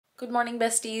Good morning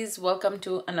besties, welcome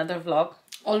to another vlog.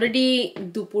 Already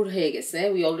দুপুর হয়ে গেছে.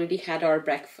 We already had our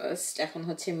breakfast. এখন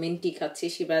হচ্ছে মিন্টি খাচ্ছি.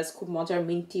 শিবাজ খুব মজার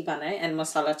মিন্টি বানায় and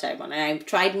masala chai বানায়. I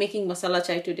tried making masala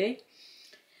chai today.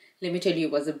 Let me tell you,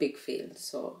 it was a big fail.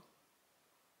 So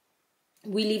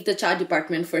we leave the chai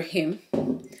department for him.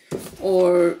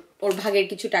 ওর ভাগের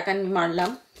কিছু টাকা আমি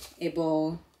মারলাম এবং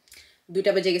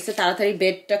 2টা বেজে গেছে. তাড়াতাড়ি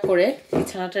বেডটা করে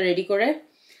বিছানাটা রেডি করে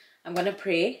I'm gonna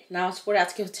pray. নামাজ পড়ে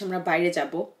আজকে হচ্ছে আমরা বাইরে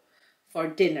যাব for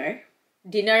dinner.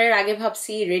 ডিনারের আগে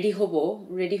ভাবছি রেডি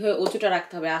হয়ে অজুটা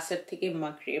রাখতে হবে আসর থেকে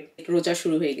মাগরিব. রোজা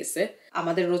শুরু হয়ে গেছে.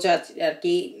 আমাদের রোজা আর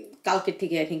কি কালকে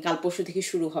থেকে I think কাল পরশু থেকে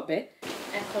শুরু হবে.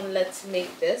 এখন let's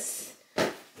make this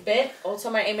bed. Also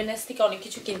আমার M&S থেকে অনেক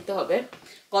কিছু কিনতে হবে.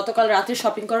 গতকাল রাতে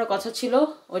শপিং করার কথা ছিল,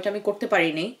 ওইটা আমি করতে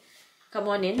পারিনি. Come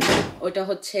on in. ওইটা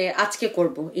হচ্ছে আজকে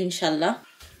করব ইনশাআল্লাহ.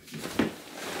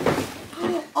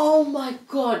 Oh my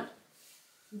god.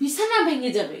 বিছানা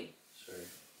ভেঙে যাবে.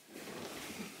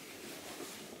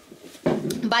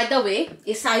 By the way,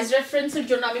 এই সাইজ রেফারেন্সের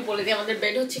জন্য আমি বলে দিই আমাদের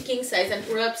বেড হচ্ছে কিং সাইজ এন্ড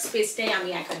পুরো স্পেসটাই আমি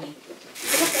একা নিই.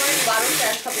 এটা 0.12 টা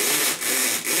খাবে.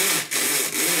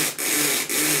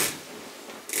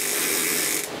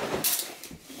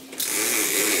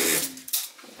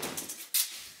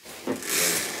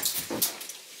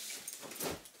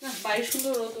 না বাইরে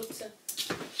সুন্দর রোদ উঠছে.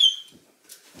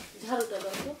 ঝাড়ুটা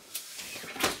দাও তো.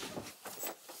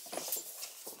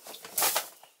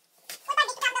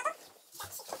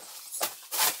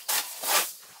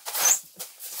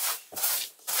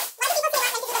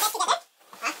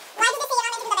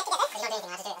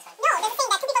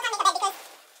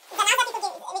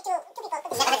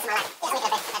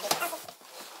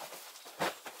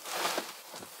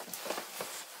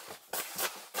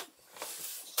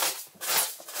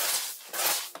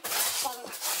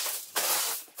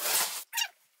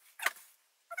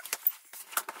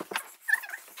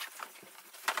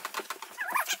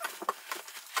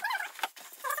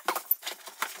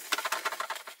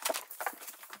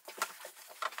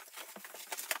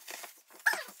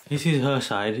 This is her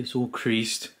side, it's all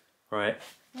creased, right?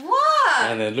 What?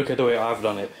 And then look at the way I've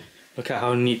done it. Look at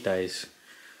how neat that is.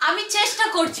 আমি চেষ্টা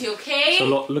করছি, okay? So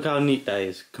look how neat that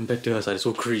is compared to her side, it's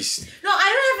all creased. No, I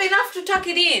don't have enough to tuck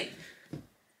it in.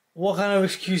 What kind of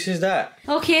excuse is that?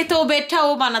 Okay, তো বেডটা ও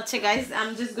বানাচ্ছে guys.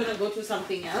 I'm just gonna go to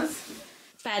something else.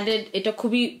 Padded, এটা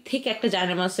খুবই ঠিক একটা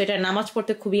জায়নামাজ, এটা নামাজ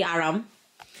পড়তে খুবই আরাম.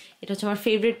 এটা হচ্ছে আমার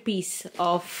ফেভারিট পিস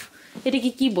অফ, এটা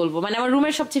কি বলবো, মানে আমার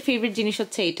রুমের সবচেয়ে ফেভারিট জিনিস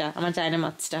হচ্ছে এটা আমার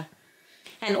জায়নামাজটা.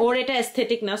 এন্ড ওর এটা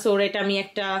এস্থেটিক না, সো ওর এটা আমি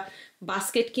একটা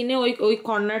বাস্কেট কিনে ওই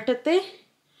কর্নারটাতে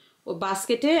ওই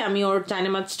বাস্কেটে আমি ওর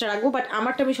জায়নামাজটা রাখবো, বাট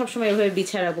আমারটা আমি সবসময় এভাবে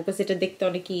বিছায় রাখবো কারণ এটা দেখতে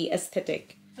অনেকই এস্থেটিক.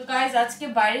 তো গাইস আজকে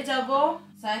বাইরে যাব,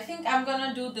 so I think I am gonna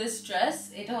do this dress.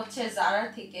 এটা হচ্ছে জারা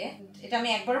থেকে, এটা আমি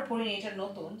একবারও পরিনি, এটা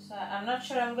নতুন. So I am not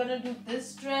sure I am gonna do this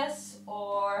dress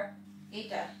or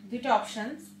এটা. দুটো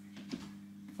অপশনস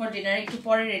ফর ডিনার, একটু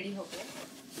পরে রেডি হবে.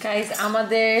 গাইস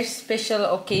আমাদের স্পেশাল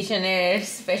অকেশনের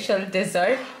স্পেশাল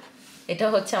ডেজার্ট, এটা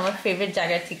হচ্ছে আমার ফেভারিট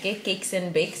জায়গা থেকে কেকস এন্ড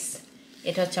বেকস.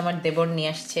 এটা হচ্ছে আমার দেবর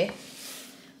নিয়ে আসছে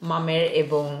মামের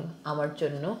এবং আমার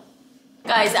জন্য.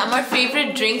 Guys, আমার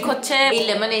favorite drink হচ্ছে এই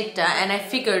lemonade-টা, and I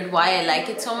figured why I like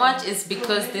it so much is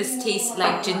because this tastes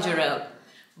like ginger ale.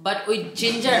 But with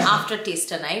ginger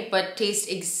aftertaste নাই, but tastes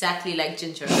exactly like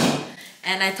ginger ale.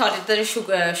 And I thought it there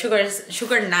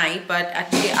sugar নাই, but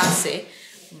actually আছে,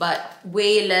 but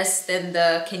way less than the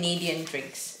Canadian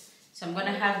drinks. So I'm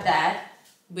gonna have that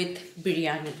with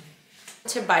biryani.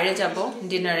 হচ্ছে বাইরে যাব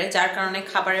ডিনারে, যার কারণে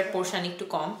খাবারের পোর্শন একটু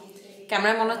কম.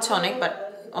 ক্যামেরায় মনে হচ্ছে অনেক, বাট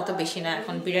অত বেশি না.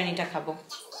 এখন বিরিয়ানিটা খাবো.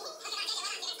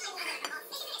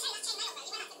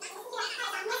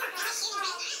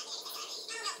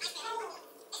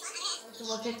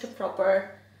 তোমাকে একটা প্রপার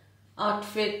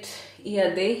আউটফিট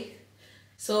দেই.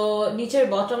 সো নিচের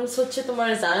বটমস হচ্ছে তোমার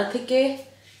জারা থেকে,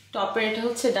 টপের এটা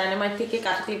হচ্ছে ডায়নামাইট থেকে,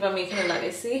 কাটা ক্লিপ আমি এখানে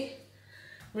লাগাইছি.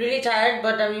 রিয়েলি টায়ার্ড,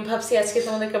 বাট আমি ভাবছি আজকে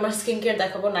তোমাদেরকে আমার স্কিন কেয়ার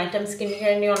দেখাবো. নাইট টাইম স্কিন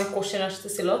কেয়ার নিয়ে অনেক কোশ্চেন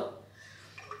আসতেছিল.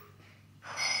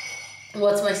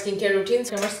 What's my skincare routine?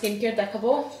 So আমার skincare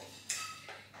দেখাবো.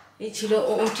 এই ছিল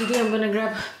OOTD. I'm gonna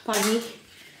grab পানি.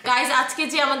 Guys, আজকে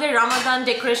যে আমাদের রমাদান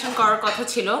ডেকোরেশন করার কথা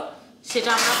ছিল সেটা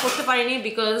আমরা করতে পারিনি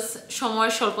বিকজ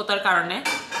সময়ের স্বল্পতার কারণে.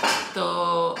 তো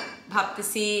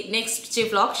ভাবতেছি নেক্সট যে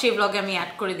ব্লগ সেই ব্লগে আমি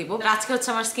অ্যাড করে দিব. আজকে হচ্ছে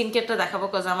আমার স্কিন কেয়ারটা দেখাবো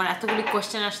বিকজ আমার এতগুলি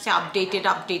কোয়েশ্চেন আসছে updated.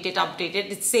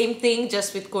 It's same thing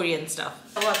just with Korean staff.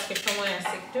 আজকে সময়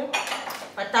আছে একটু,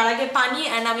 আর তার আগে পানি.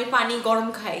 অ্যান্ড আমি পানি গরম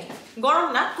খাই, গরম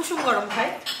না কুসুম গরম খাই.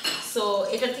 সো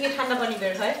এটার থেকে ঠান্ডা পানি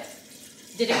বের হয়,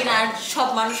 যেটা কিনা আর সব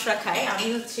মানুষরা খায়. আমি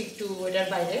হচ্ছে একটু এটার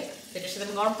বাইরে, এটার সাথে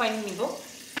আমি গরম পানি নিব.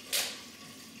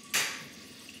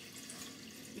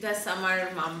 That's আমার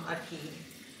মাম আর কি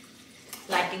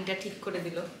লাইটিংটা ঠিক করে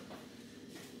দিল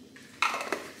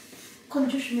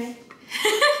কঞ্জুস মেয়ে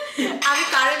আমি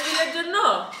কারেন্ট বিলের জন্য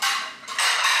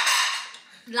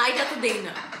লাইট এত দেই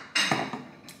না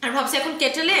আর ভাবছি এখন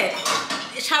কেটেলে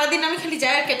সারাদিন আমি খালি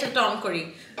যাই আর কেটেলটা অন করি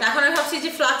এখন আমি ভাবছি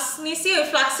যে ফ্লাক্স নিয়েছি ওই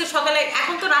ফ্লাক্সে সকালে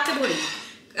এখন তো রাতে ভরি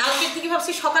কালকে থেকে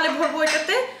ভাবছি সকালে ভরবো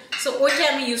এটাতে সো ওইটা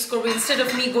আমি ইউজ করবো instead of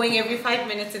me going every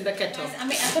 5 minutes in the Kettle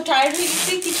আমি এত টায়ার্ড হয়ে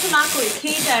গেছি কিছু না করি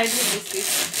খেয়ে টায়ার্ড হয়ে গেছি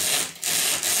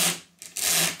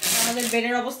আমাদের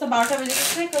বেডের অবস্থা 12টা বেজে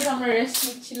গেছে বিকজ আমরা রেস্ট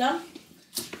নিচ্ছিলাম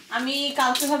আমি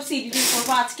কালকে ভাবছি এডিটিং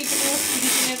করবো আজকে কোনো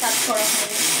এডিটিং এর কাজ করা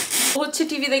হয়নি হচ্ছে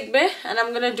টিভি দেখবে and I'm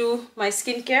gonna do my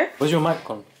skincare Where's your mic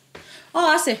gone? Oh,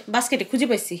 আছে বাস্কেটে খুঁজে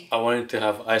পাইছি I wanted to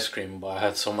have ice cream, but I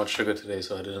had so much sugar today,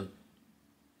 so I didn't.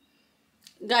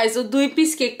 Guys, O 2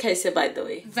 piece cake খাইছে by the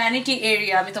way. Vanity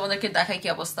area আমি তোমাদেরকে দেখাই কি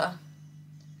অবস্থা.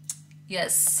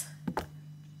 Yes.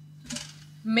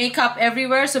 Makeup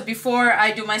everywhere, so before I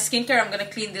do my skincare, I'm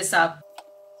gonna clean this up.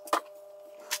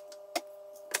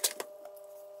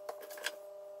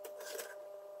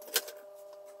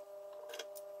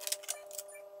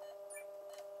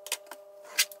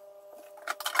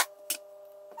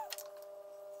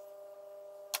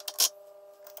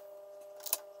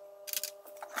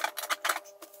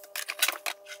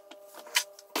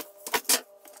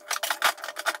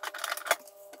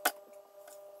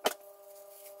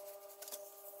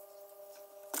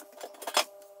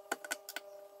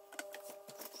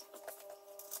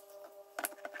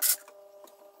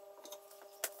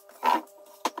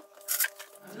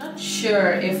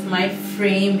 Sure if my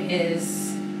frame is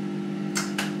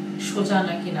সোজা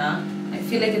নাকি না I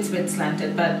feel like it's a bit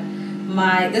slanted but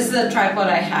this is a tripod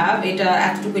I have এটা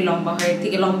এতটুকুই লম্বা হয় এর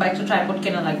থেকে লম্বা একটা tripod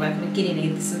কেনা লাগবে এখন কিনে নিই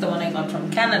this is the one I got from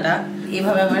Canada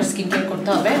এভাবে আমার স্কিন কেয়ার করতে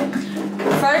হবে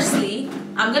firstly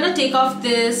I'm gonna take off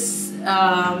this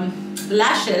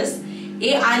lashes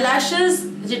এই eyelashes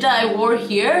যেটা I wore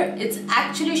here it's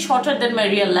actually shorter than my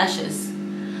real lashes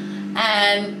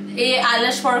and এই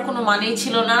eyelash পরার কোনো মানেই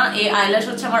ছিল না এই eyelash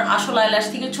হচ্ছে আমার আসল eyelash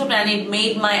থেকে ছোট and it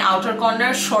made my outer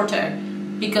corner shorter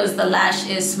because the lash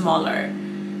is smaller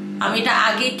আমি এটা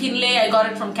আগে কিনলে I got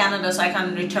it from Canada so I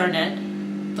can't return it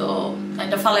তো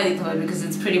এটা ফালাই দিতে হবে because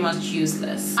it's pretty much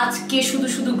useless আজকে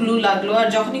শুধু glue লাগলো আর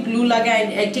যখনই glue লাগে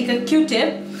I take a Q-tip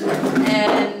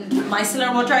and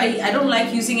micellar water I don't like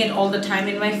using it all the time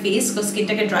in my face because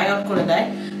skinটাকে dry out করে দেয়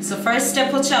so first step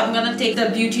হচ্ছে I'm gonna take the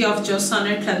Beauty of Joseon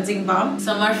cleansing balm so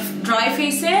আমার dry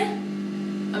face A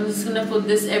I'm just gonna put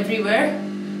this everywhere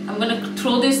I'm gonna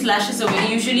throw these lashes away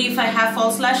usually if I have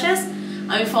false lashes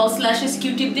আমি false lashes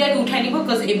Q-tip দিয়ে আগে উঠাই নিব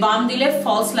because এই balm দিলে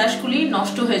false lash গুলি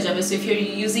নষ্ট হয়ে যাবে so if you're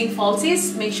using falsies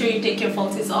make sure you take your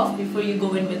falsies off before you go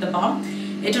in with the balm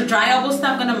এটা dry অবস্থা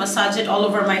I'm gonna massage it all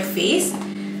over my face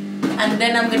and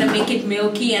then I'm gonna make it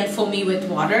milky and foamy with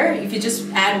water if you just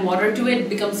add water to it it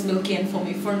becomes milky and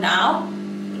foamy for now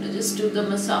I'm gonna just do the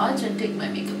massage and take my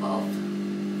makeup off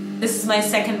this is my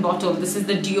second bottle this is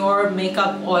the Dior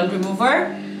makeup oil remover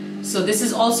so this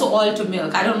is also oil to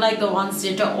milk I don't like the ones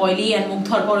that are oily and মুখ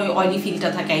ধোয়ার পর oily feelটা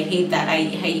থাকে I hate that I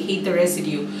hate the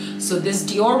residue so this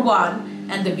Dior one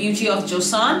and the Beauty of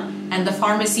Joseon and the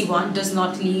pharmacy one does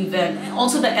not leave and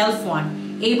also the elf one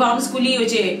এই balms গুলি ওই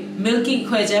যে milky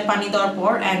হয়ে যায় পানি দেওয়ার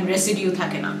পর and residue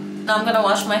থাকে না Now I'm gonna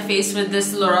wash my face with this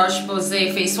La Roche-Posay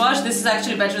face wash. This is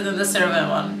actually better than the CeraVe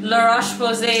one. La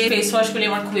Roche-Posay face wash গুলি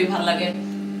আমার খুবই ভালো লাগে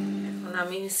এখন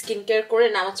আমি স্কিন কেয়ার করে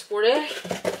নামাজ পড়ে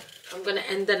I'm gonna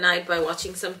end the night by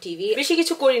watching some TV. বেশি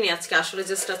কিছু করিনি আজকে আসলে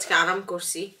জাস্ট আজকে আরাম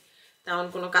করছি তেমন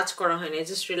কোনো কাজ করা হয়নি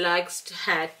just relaxed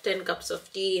had 10 cups of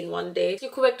tea in one day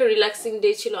খুব একটা রিল্যাক্সিং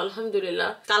ডে ছিল আলহামদুলিল্লাহ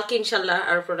কালকে ইনশাআল্লাহ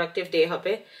আর প্রোডাক্টিভ ডে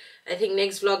হবে I think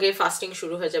next vlog e fasting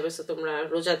shuru hoye jabe so tumra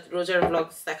rojar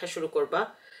vlogs dekha shuru korba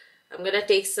I'm gonna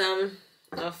take some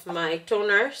of my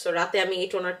toner so rate ami ei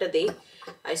toner ta dei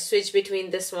I switch between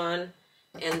this one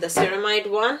and the ceramide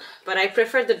one but I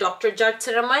prefer the Dr. Jart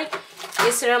ceramide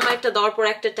ei ceramide ta dawar por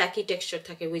ekta tacky texture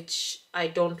thake which I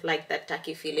don't like that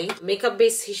tacky feeling makeup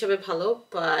base hishabe bhalo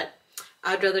but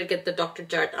I'd rather get the Dr.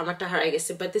 Jart amarta harai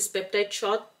geche but this peptide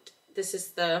shot this is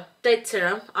the peptide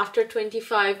serum after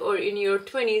 25 or in your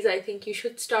 20s I think you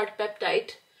should start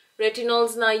peptide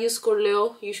retinols na use korleo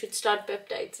you should start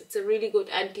peptides it's a really good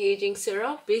anti-aging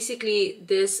serum basically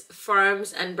this firms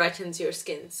and brightens your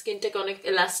skin ta onek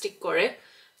elastic kore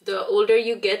the older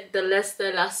you get the less the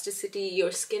elasticity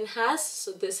your skin has so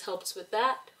this helps with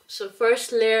that so first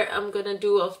layer I'm gonna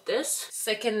do of this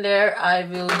second layer I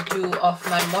will do of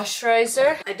my moisturizer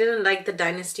I didn't like the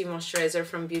Dynasty moisturizer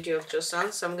from Beauty of Joseon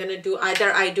so I'm gonna do either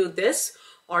I do this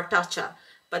or Tatcha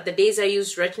but the days I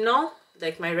use retinol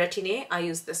like my Retin-A I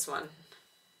use this one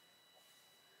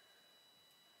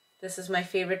this is my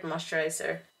favorite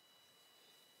moisturizer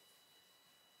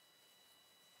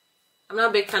I'm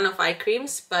not a big fan of eye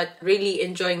creams, but really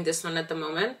enjoying this one at the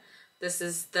moment. This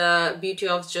is the Beauty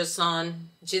of Joseon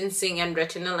Ginseng and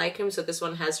Retinol eye cream. So this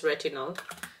one has retinol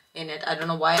in it. I don't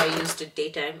know why I used it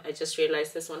daytime. I just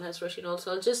realized this one has retinol.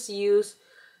 So I'll just use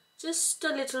just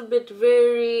a little bit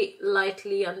very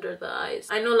lightly under the eyes.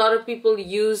 I know a lot of people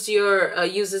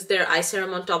uses their eye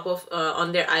serum on top of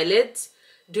on their eyelids.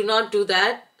 Do not do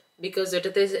that because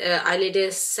এটাতে eyelid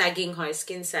sagging হয়,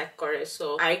 skin sag করে. So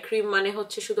eye cream মানে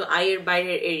হচ্ছে শুধু আইয়ের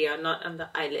বাইরের area, not on the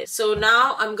eyelid. So now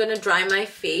I'm gonna dry my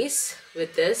face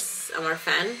with this আমার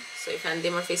fan. So এই fan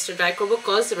দিয়ে আমার face টা dry করবো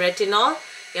cause retinol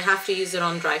you have to use it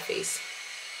on dry face.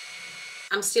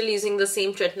 I'm still using the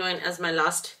same tretinoin as my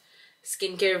last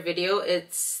skincare video.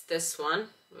 It's this one.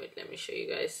 Wait, let me show you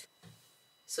guys.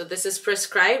 So this is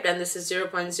prescribed and this is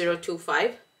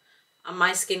 0.025.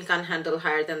 My skin can't handle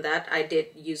higher than that. I did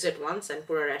use it once and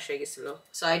pura rash hoye gechilo.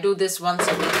 So I do this once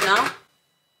a week now.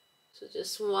 So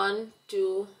just 1,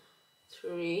 2,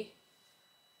 3.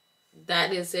 That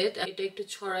is it. I take to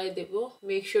chorai debo.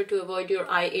 Make sure to avoid your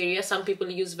eye area. Some people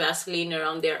use Vaseline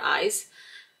around their eyes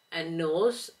and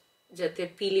nose jate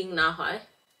peeling na hoy.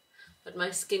 But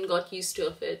my skin got used to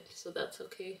it, so that's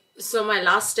okay. So my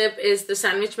last step is the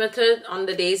sandwich method. On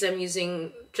the days I'm using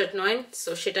tretinoin, so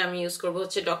shit I'm use korbo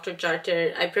hocche Dr. Charter.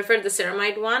 I prefer the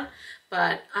ceramide one,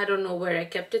 but I don't know where I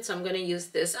kept it, so I'm gonna use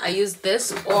this. I use this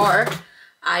or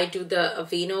I do the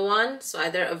Aveeno one, so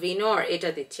either Aveeno or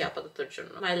eta dichi apatotor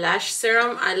jonno. My lash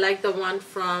serum, I like the one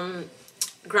from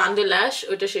Grande Lash.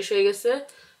 Ota shesh hoye geche.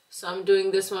 So I'm doing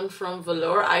this one from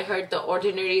Velour. I heard the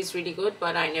Ordinary is really good,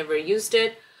 but I never used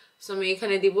it. So আমি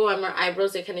এখানে দিব আমার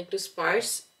eyebrows এখানে একটু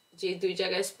sparse, যে দুই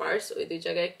জায়গায় sparse ওই দুই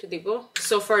জায়গায় একটু দিব.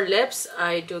 So for lips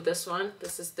I do this one.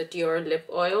 This is the Dior lip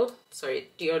oil, sorry,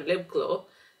 Dior lip glow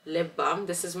lip balm.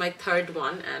 This is my third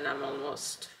one and I'm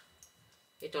almost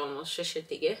শেষের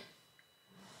দিকে.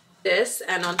 This,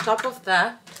 and on top of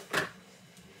that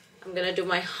I'm gonna do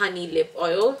my honey lip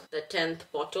oil, the 10th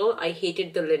bottle. I hated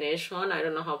the Laneige one. I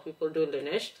don't know how people do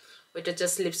Laneige. ওইটা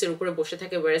just lips এর উপরে বসে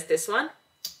থাকে, whereas this one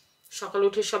সকাল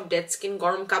উঠে সব dead skin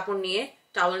গরম কাপড় নিয়ে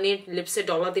টাওয়াল নিয়ে লিপসে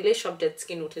ডলা দিলে সব ডেড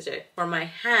স্কিন উঠে যায়. ফর মাই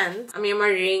হ্যান্ডস আমি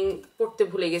আমার রিং পড়তে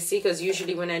ভুলে গেছি because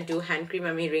usually when I do hand cream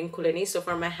আমি রিং খুলে নিই. So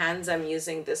for my hands I'm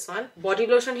using this one. Body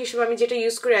lotion হিসেবে আমি যেটা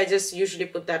ইউজ করি I just usually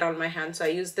put that on my hands. So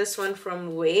I use this one from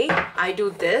Way. I do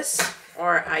this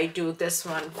or I do this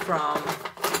one from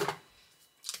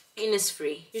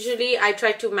Innisfree. Usually I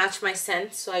try to match my scent,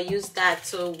 so I use that.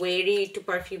 So Wary to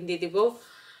perfume দিয়ে দিব.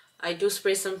 I do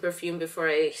spray some perfume before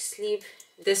I sleep.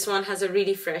 This one has a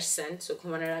really fresh scent, so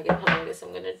ঘুমানোর আগে ভালো লাগে. So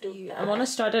I'm gonna do that. I want to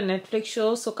start a Netflix show,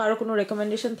 so কারো কোনো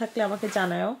recommendation থাকলে আমাকে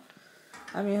জানাও.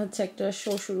 আমি হচ্ছে একটা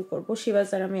শো শুরু করব শিবাজ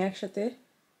আর আমি একসাথে.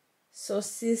 So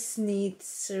sis needs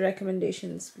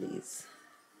recommendations please.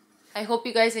 I hope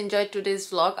you guys enjoyed today's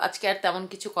vlog. আজকে আর তেমন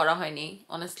কিছু করা হয়নি.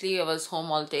 Honestly, I was home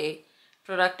all day.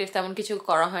 Productive তেমন কিছু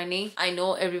করা হয়নি. I know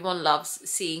everyone loves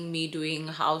seeing me doing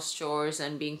house chores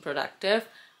and being productive.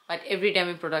 But every time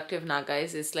I'm productive now,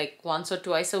 guys. It's like once or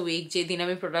twice a week. Je din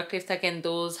ami productive thak, and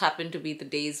those happen to be the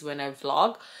days when I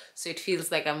vlog. So it feels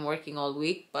like I'm working all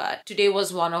week. But today was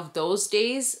one of those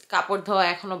days. Kapor dhoa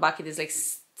ekhono baki. There's like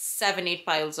 7-8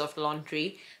 piles of laundry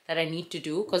that I need to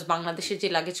do. Because Bangladesher je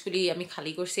luggage guli ami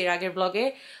khali korchi er ager vloge.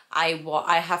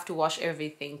 I have to wash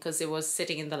everything because it was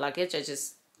sitting in the luggage. I just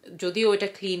jodio eta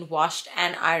clean, washed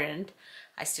and ironed,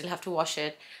 I still have to wash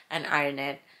it and iron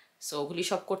it. So ওগুলি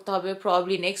সব করতে হবে.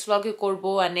 Probably next ব্লগে করবো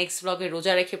আর next ব্লগে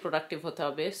রোজা রেখে productive হতে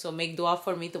হবে. সো মেক দোয়া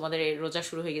ফর মি. তোমাদের রোজা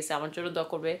শুরু হয়ে গেছে, আমার জন্য দোয়া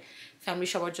করবে, ফ্যামিলি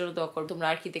সবার জন্য দোয়া করবে. তোমরা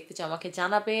আর কি দেখতে চাও আমাকে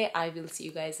জানাবে. I will see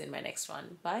you guys in my next one.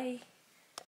 By.